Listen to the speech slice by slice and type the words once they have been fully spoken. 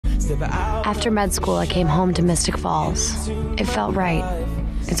After med school, I came home to Mystic Falls. It felt right.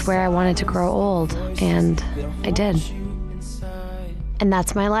 It's where I wanted to grow old, and I did. And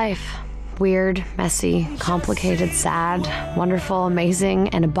that's my life. Weird, messy, complicated, sad, wonderful, amazing,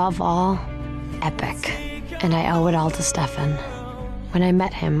 and above all, epic. And I owe it all to Stefan. When I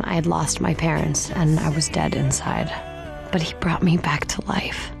met him, I had lost my parents, and I was dead inside. But he brought me back to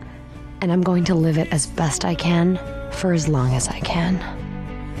life. And I'm going to live it as best I can for as long as I can.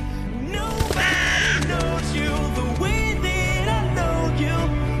 Nobody knows you the way that I know you.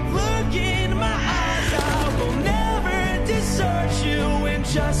 Look in my eyes, I will never desert you. And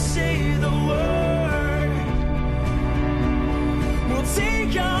just say the word. We'll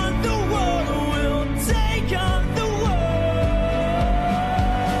take on the world. We'll take on the world.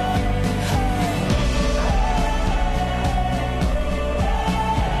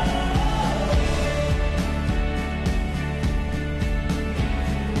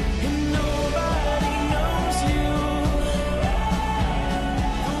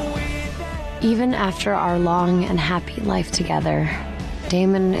 Even after our long and happy life together,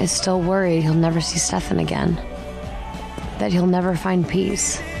 Damon is still worried he'll never see Stefan again, that he'll never find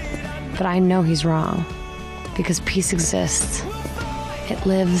peace. But I know he's wrong, because peace exists. It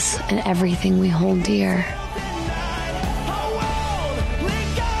lives in everything we hold dear.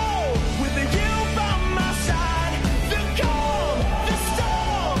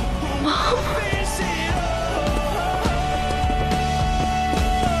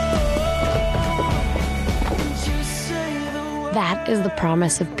 That is the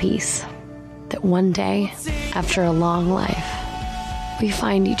promise of peace, that one day, after a long life, we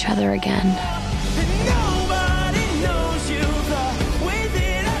find each other again. Nobody knows you the way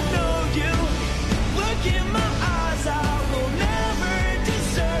that I know you. Look in my eyes, I will never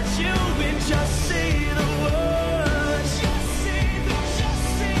desert you. And just say the words. Just say the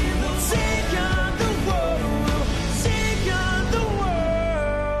we'll take on the world. We'll take on the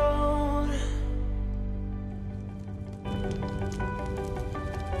world.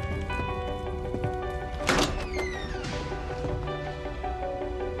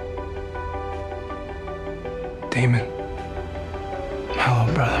 Damon. Hello,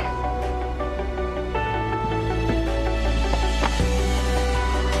 brother.